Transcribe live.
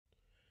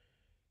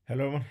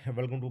Hello everyone,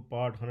 welcome to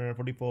part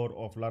 144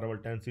 of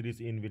Laravel 10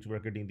 series in which we are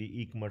creating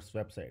the e-commerce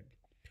website.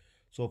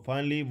 So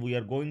finally we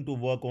are going to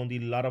work on the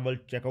Laravel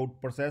checkout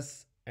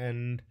process,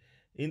 and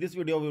in this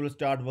video we will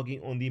start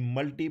working on the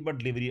multiple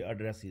delivery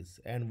addresses,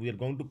 and we are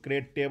going to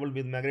create table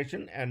with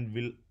migration and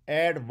will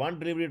add one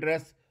delivery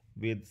address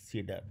with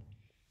Cedar.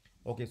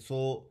 Okay,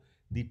 so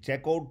the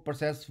checkout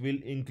process will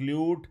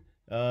include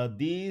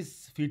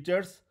these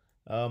features,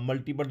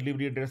 multiple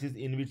delivery addresses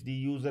in which the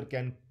user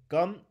can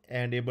come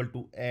and able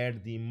to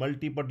add the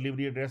multiple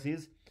delivery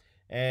addresses.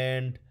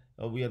 And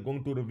we are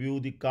going to review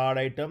the card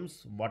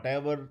items,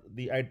 whatever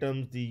the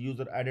items the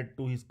user added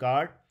to his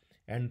card.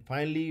 And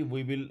finally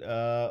we will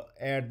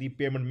add the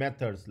payment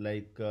methods,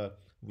 like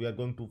we are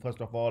going to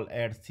first of all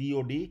add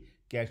COD,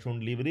 cash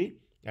on delivery,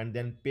 and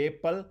then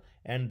PayPal,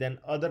 and then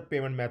other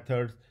payment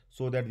methods,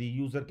 so that the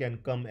user can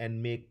come and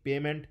make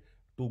payment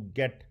to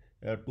get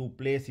to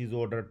place his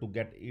order, to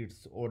get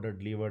its order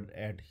delivered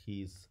at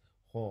his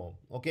home.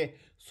 Okay,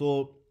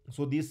 so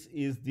this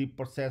is the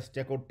process,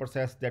 checkout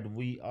process, that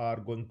we are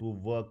going to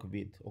work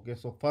with. Okay,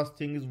 so first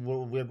thing is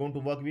we are going to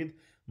work with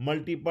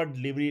multiple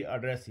delivery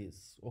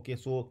addresses. Okay,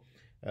 so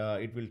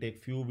it will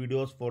take few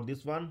videos for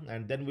this one,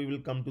 and then we will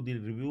come to the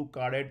review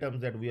card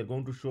items that we are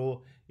going to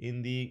show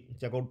in the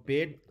checkout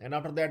page, and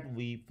after that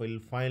we will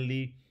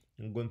finally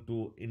going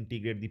to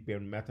integrate the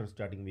payment method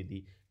starting with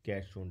the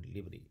cash on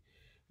delivery.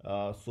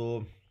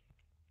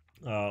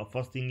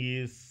 First thing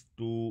is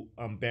to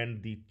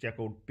append the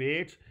checkout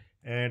page,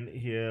 and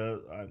here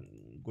I'm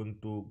going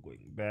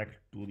back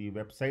to the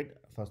website.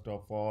 First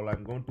of all,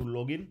 I'm going to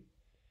log in,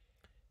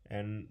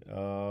 and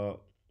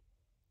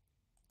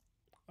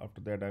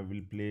after that I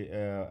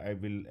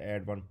will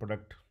add one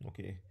product.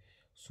 Okay,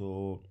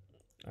 so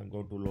I'm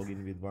going to log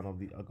in with one of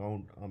the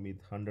account,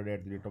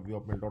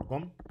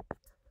 amit100@hotmail.com.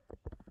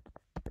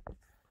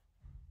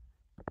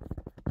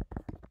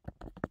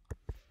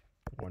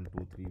 1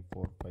 2 3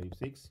 4 5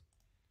 6.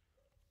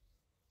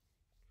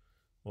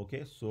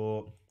 Okay,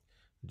 so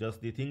just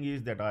the thing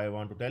is that I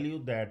want to tell you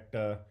that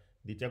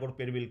the checkout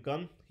page will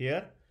come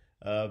here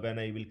when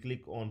I will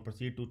click on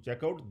proceed to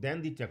checkout,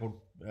 then the checkout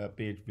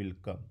page will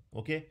come.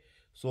 Okay,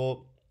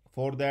 so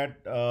for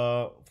that,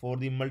 for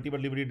the multiple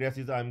delivery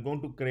addresses, I'm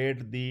going to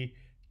create the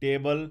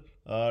table,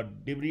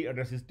 delivery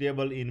addresses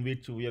table, in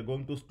which we are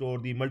going to store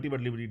the multiple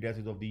delivery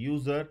addresses of the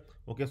user.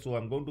 Okay, so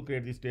I'm going to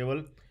create this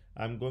table.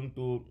 I'm going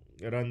to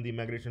run the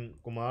migration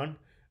command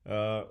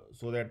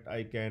so that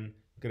I can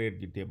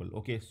create the table.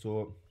 Okay,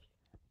 so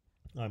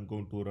I'm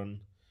going to run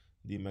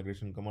the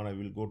migration command. I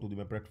will go to the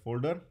my project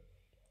folder,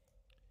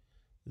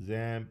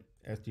 XAMPP,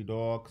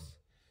 htdocs,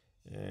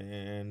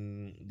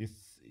 and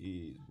this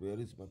is, where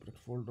is my project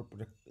folder?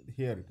 Project,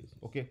 here it is.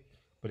 Okay,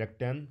 project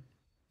 10.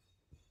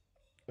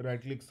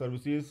 Right click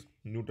services,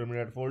 new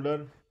terminal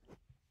folder,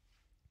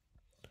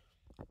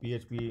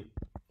 PHP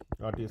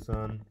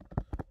artisan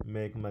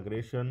make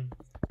migration.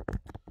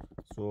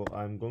 So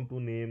I'm going to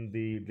name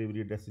the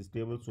delivery addresses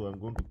table. So I'm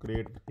going to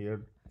create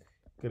here,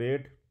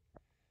 create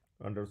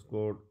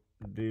underscore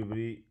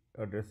delivery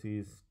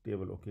addresses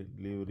table. Okay,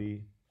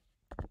 delivery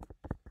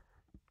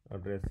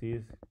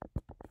addresses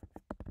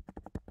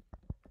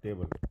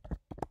table.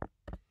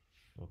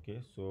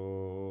 Okay,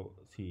 so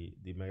see,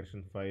 the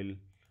migration file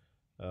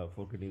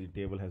for creating the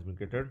table has been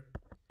created.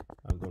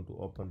 I'm going to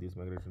open this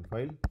migration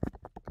file,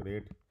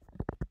 create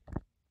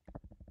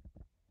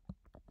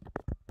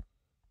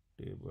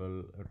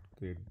table at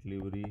create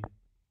delivery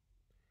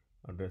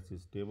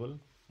addresses table.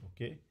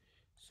 Okay,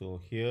 so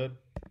here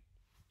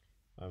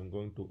I'm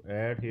going to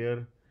add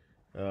here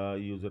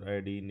user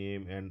ID,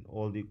 name, and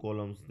all the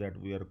columns that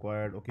we are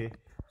required. Okay,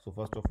 so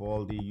first of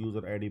all, the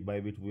user ID, by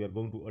which we are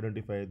going to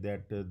identify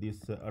that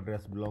this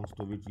address belongs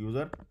to which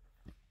user.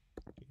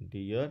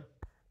 Integer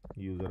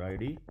user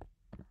ID,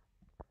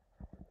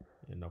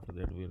 and after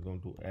that we are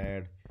going to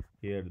add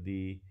here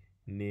the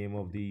name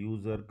of the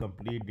user,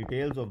 complete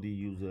details of the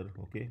user.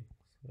 Okay,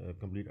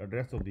 complete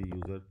address of the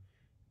user,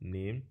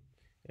 name,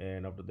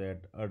 and after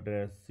that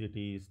address,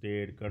 city,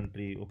 state,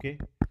 country. Okay,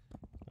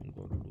 I'm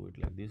going to do it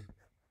like this: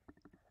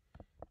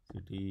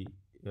 city,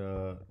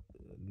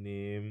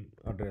 name,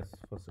 address,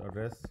 first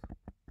address,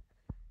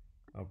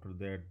 after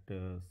that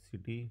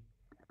city,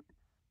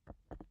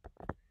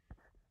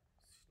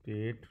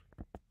 state,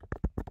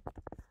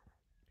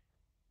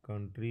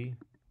 country,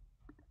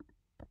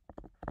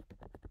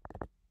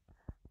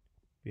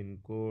 pin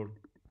code,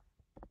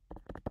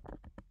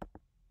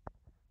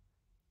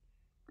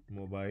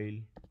 mobile,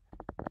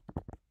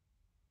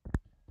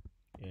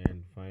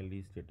 and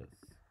finally status.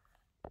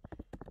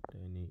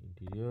 Tiny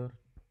interior,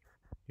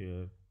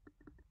 here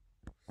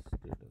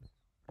status.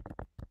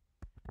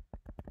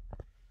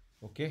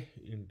 Okay,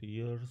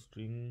 interior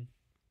string,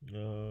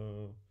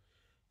 uh,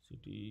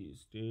 city,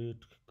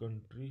 state,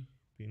 country,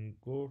 pin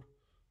code,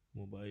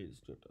 mobile,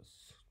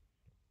 status,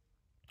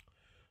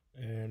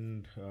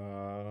 and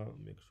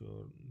make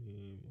sure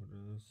name,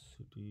 address,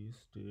 city,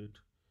 state,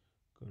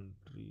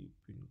 country,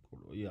 pin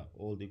code. Yeah,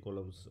 all the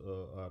columns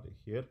are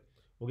here.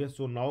 Okay,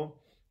 so now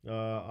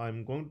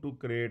I'm going to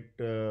create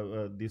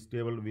this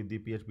table with the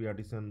PHP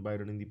artisan by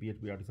running the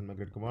PHP artisan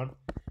migrate command.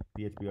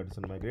 PHP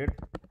artisan migrate.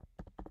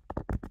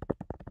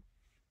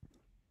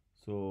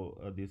 So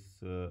this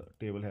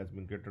table has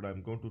been created.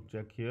 I'm going to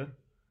check here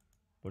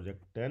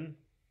project 10.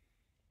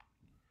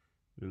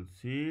 You'll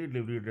see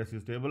delivery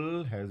addresses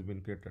table has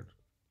been created.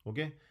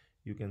 Okay,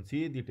 you can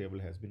see the table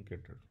has been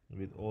created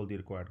with all the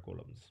required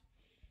columns.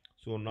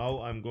 So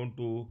now I'm going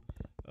to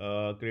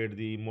create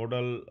the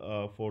model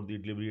for the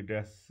delivery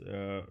address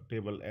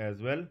table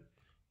as well.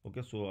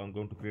 Okay, so I'm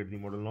going to create the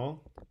model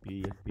now.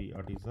 PHP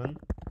artisan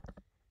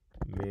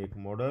make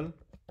model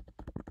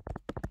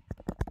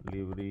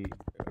delivery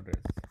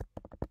address.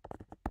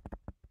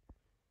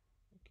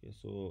 Okay,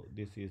 so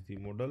this is the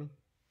model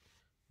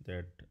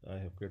that I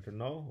have created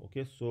now.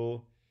 Okay,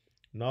 so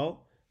now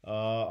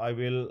I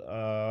will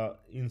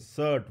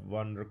insert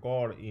one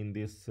record in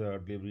this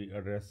delivery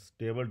address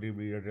table,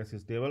 delivery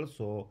addresses table.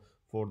 So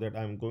for that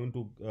I'm going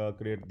to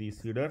create the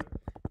seeder,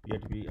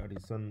 PHP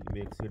artisan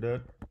make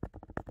seeder.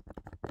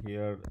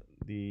 Here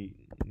the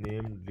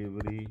name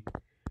delivery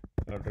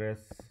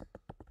address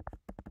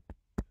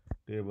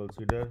table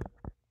seeder,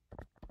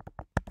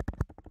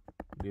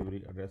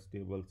 delivery address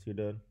table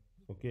seeder.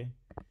 Okay,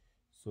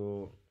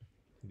 so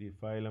the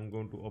file I'm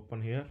going to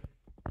open here,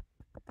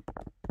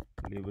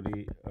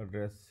 delivery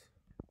address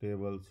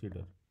table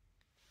seeder.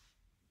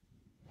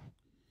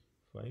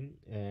 Fine,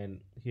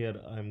 and here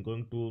I'm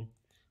going to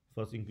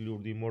first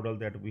include the model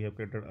that we have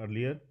created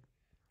earlier,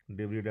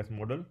 delivery address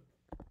model.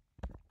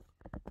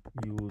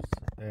 Use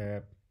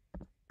app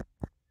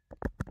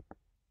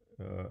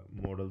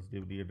models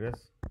delivery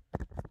address,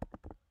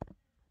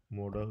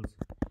 models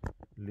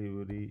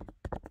delivery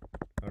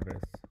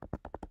address,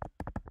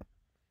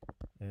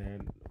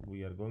 and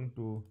we are going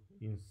to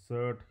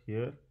insert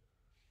here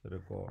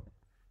record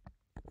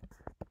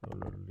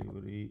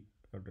delivery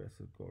address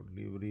record,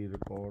 delivery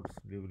records,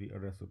 delivery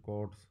address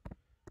records,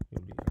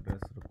 delivery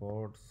address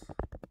records.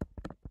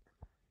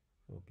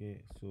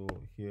 Okay, so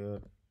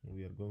here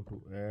we are going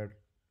to add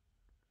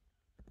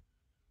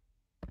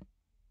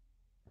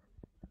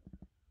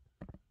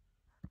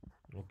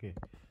okay,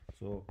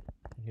 so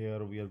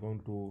here we are going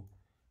to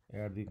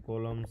add the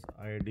columns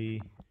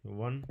id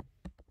 1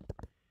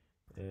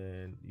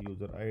 and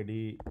user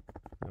id.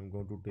 I'm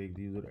going to take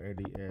the user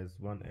id as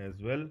 1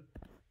 as well.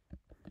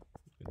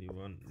 The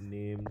one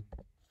name,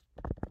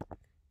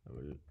 I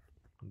will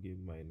give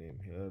my name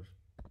here.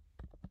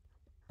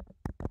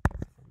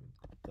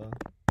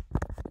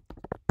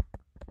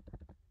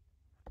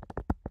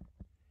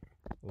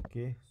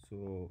 Okay,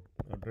 so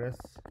address,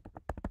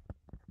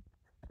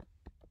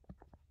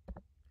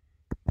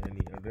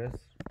 any address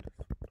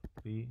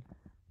 3,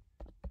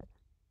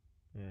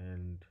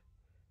 and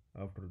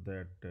after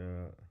that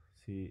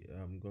see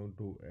I'm going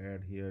to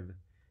add here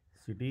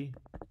city.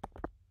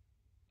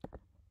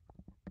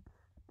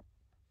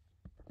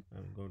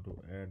 I'm going to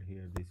add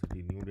here the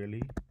city New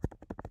Delhi,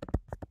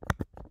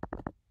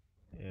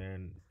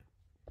 and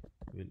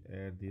we'll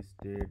add the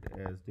state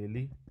as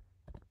Delhi,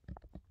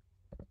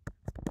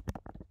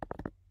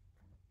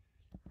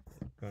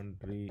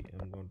 country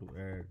I'm going to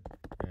add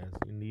as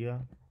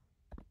India,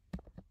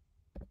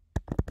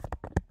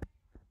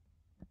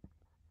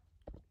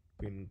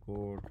 pin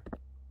code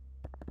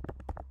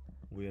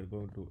we are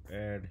going to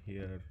add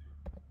here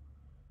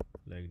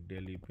like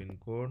Delhi pin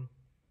code,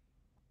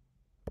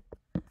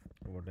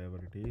 whatever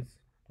it is.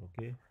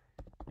 Okay,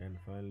 and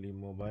finally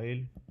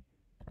mobile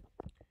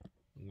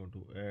I'm going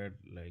to add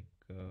like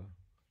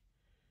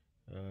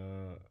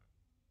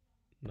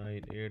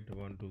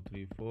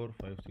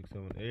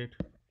 9812345678.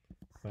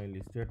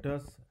 Finally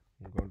status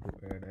I'm going to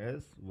add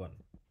as 1.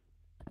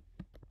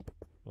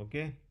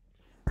 Okay,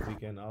 we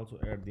can also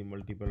add the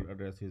multiple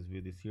addresses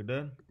with the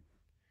seeder.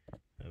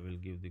 I will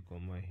give the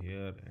comma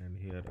here, and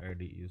here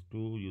id is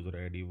 2, user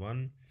id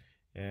 1,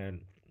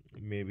 and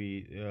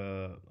maybe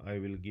I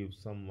will give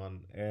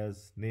someone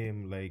as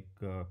name like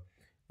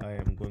I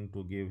am going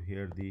to give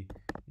here the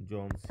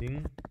John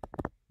Singh.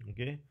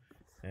 Okay,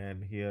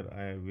 and here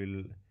I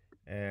will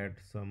add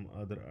some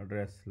other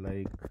address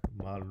like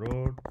Mall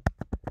Road.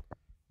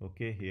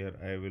 Okay, here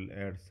I will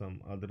add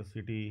some other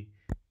city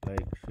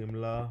like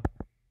Shimla.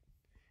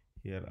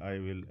 Here I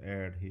will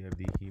add here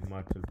the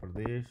Himachal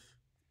Pradesh.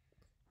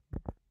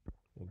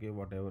 Okay,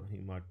 whatever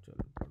Himachal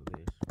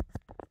Pradesh.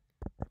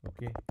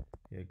 Okay,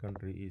 here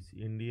country is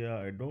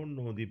India. I don't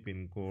know the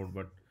pin code,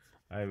 but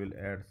I will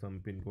add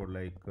some pin code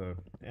like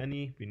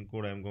any pin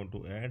code I'm going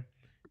to add,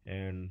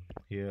 and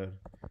here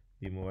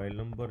the mobile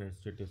number and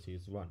status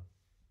is 1.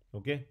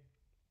 Okay,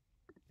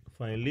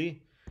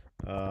 finally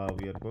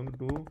we are going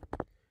to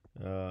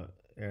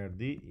add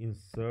the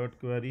insert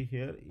query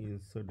here,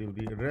 insert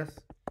delivery address,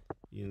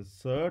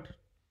 insert,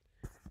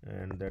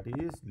 and that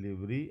is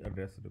delivery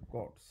address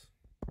records.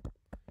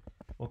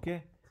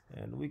 Okay,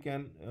 and we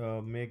can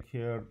make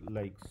here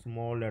like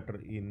small letter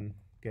in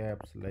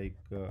caps like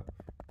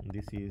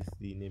this is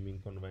the naming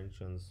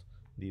conventions.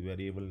 The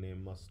variable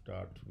name must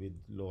start with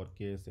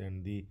lowercase,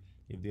 and the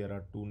if there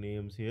are two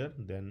names here,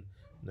 then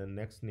the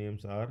next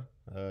names are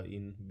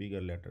in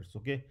bigger letters.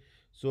 Okay,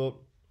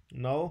 so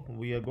now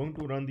we are going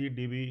to run the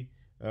db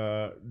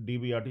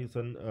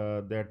artisan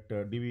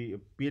db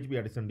php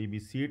artisan db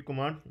seed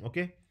command.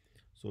 Okay,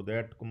 so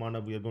that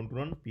command we are going to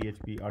run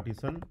php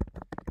artisan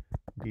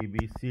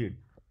db seed.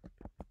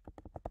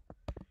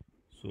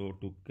 So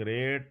to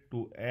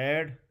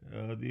add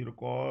the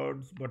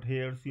records, but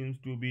here seems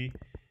to be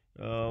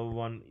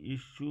one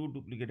issue,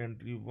 duplicate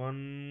entry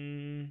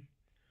 1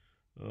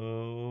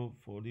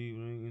 for the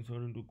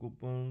insert into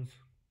coupons.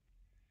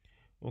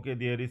 Okay,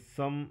 there is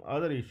some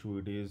other issue.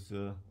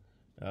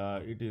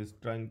 It is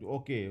trying to,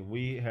 okay,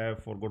 we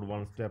have forgot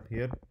one step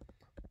here.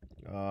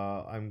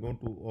 I'm going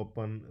to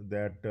open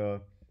that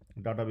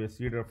database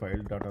seeder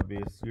file,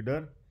 database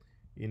seeder,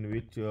 in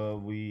which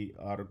we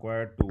are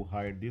required to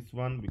hide this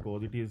one,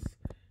 because it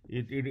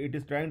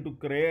is trying to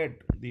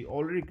create the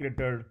already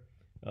created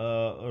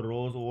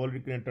rows, already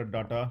created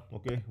data.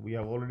 Okay, we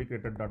have already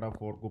created data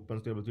for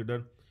coupons table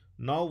seeder.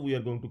 Now we are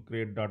going to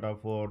create data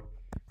for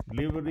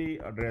delivery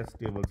address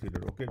table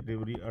seeder. Okay,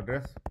 delivery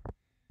address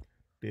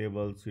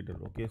table seeder.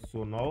 Okay,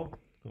 so now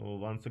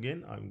once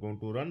again I'm going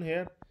to run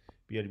here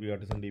php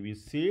artisan db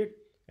seed,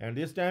 and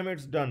this time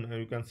it's done.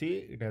 You can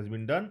see it has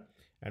been done,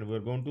 and we're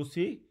going to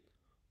see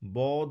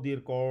both the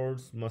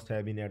records must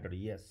have been added.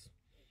 Yes,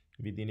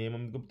 with the name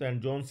Amit Gupta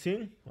and John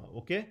Singh.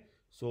 Okay,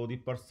 so the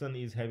person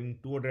is having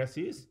two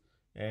addresses,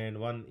 and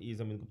one is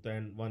Amit Gupta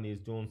and one is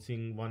John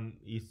Singh. One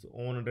is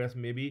own address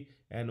maybe,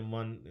 and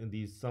one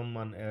the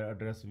someone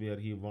address where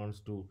he wants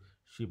to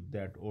ship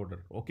that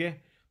order.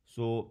 Okay,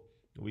 so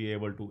we are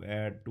able to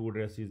add two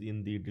addresses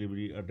in the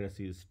delivery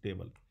addresses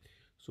table.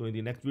 So in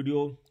the next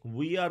video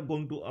we are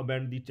going to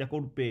amend the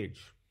checkout page.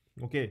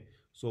 Okay,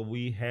 so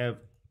we have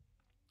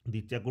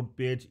the checkout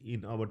page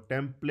in our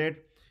template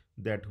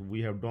that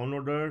we have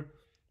downloaded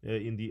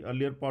in the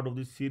earlier part of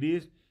this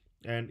series.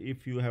 And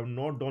if you have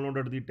not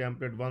downloaded the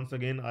template, once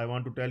again I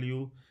want to tell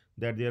you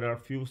that there are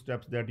few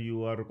steps that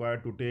you are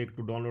required to take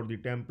to download the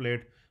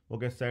template.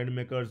 Okay,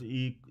 SideMaker's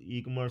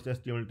e-commerce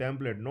HTML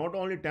template. Not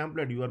only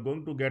template, you are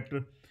going to get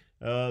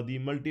the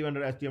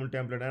multi-vendor HTML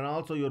template, and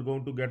also you are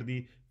going to get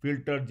the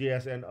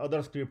filter.js and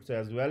other scripts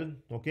as well.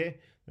 Okay,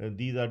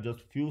 these are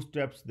just few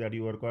steps that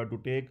you are required to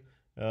take.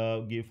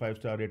 Give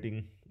 5-star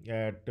rating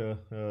at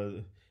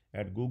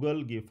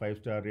Google. Give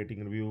 5-star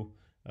rating review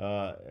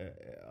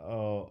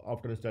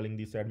after installing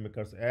the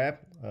SideMakers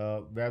app.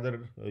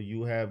 Whether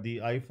you have the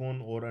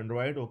iPhone or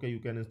Android, okay, you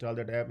can install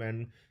that app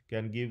and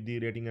can give the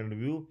rating and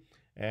review.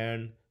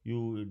 And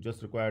you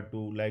just required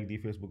to like the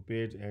Facebook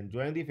page and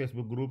join the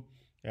Facebook group,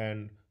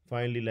 and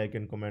finally like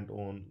and comment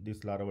on this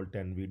Laravel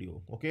 10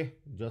 video. Okay,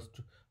 just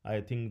I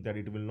think that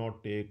it will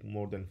not take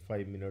more than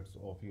 5 minutes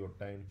of your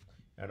time,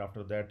 and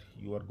after that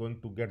you are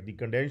going to get the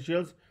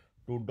credentials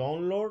to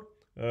download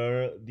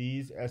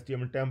these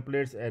HTML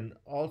templates and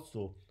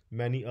also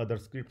many other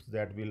scripts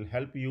that will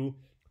help you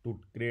to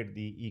create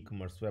the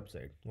e-commerce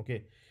website.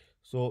 Okay,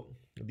 so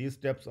these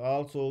steps are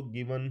also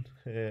given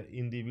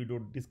in the video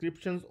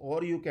descriptions,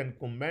 or you can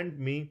comment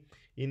me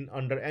in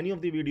under any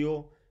of the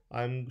video.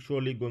 I'm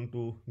surely going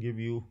to give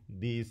you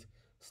these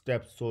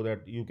steps so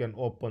that you can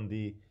open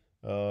the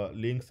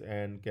links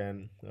and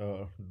can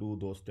do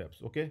those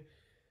steps. Okay,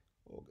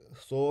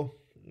 so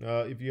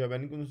if you have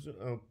any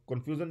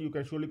confusion, you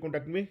can surely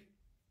contact me.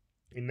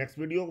 In next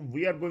video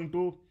we are going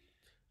to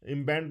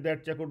embed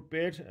that checkout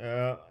page.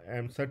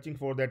 I'm searching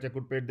for that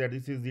checkout page, that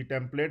this is the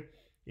template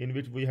in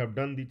which we have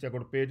done the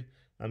checkout page.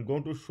 I'm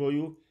going to show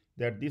you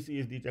that this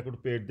is the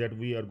checkout page that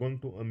we are going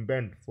to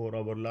embed for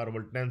our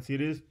Laravel 10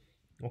 series.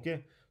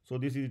 Okay, so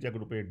this is the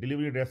checkout page.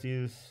 Delivery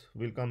addresses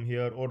will come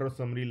here, order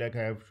summary like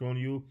I have shown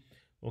you.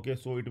 Okay,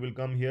 so it will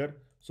come here,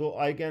 so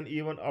I can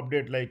even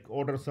update like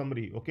order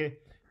summary. Okay,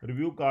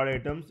 review card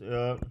items,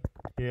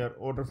 here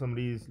order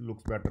summary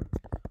looks better.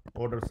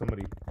 Order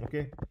summary.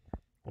 Okay,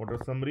 order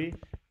summary,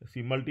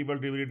 see multiple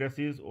delivery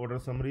addresses, order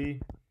summary.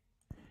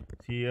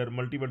 See here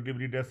multiple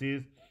delivery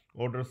addresses,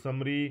 order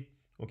summary.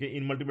 Okay,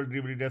 in multiple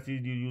delivery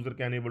addresses the user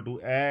can able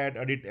to add,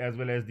 edit as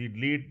well as the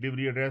delete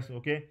delivery address.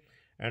 Okay,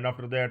 and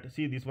after that,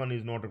 see this one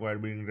is not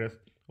required billing address.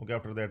 Okay,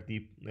 after that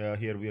the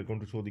here we are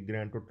going to show the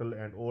grand total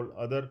and all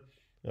other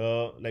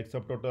like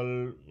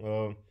subtotal.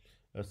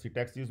 See,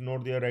 tax is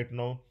not there right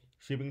now.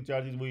 Shipping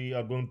charges we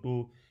are going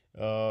to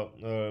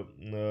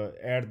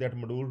add that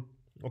module.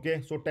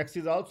 Okay, so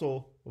taxes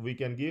also we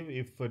can give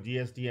if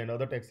GST and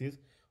other taxes.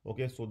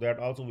 Okay, so that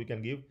also we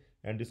can give,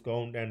 and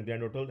discount and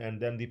grand total, and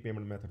then the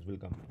payment methods will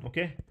come.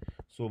 Okay,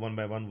 so one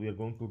by one we are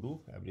going to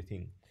do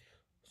everything.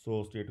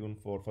 So stay tuned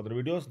for further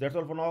videos. That's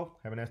all for now.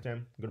 Have a nice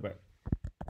time. Goodbye.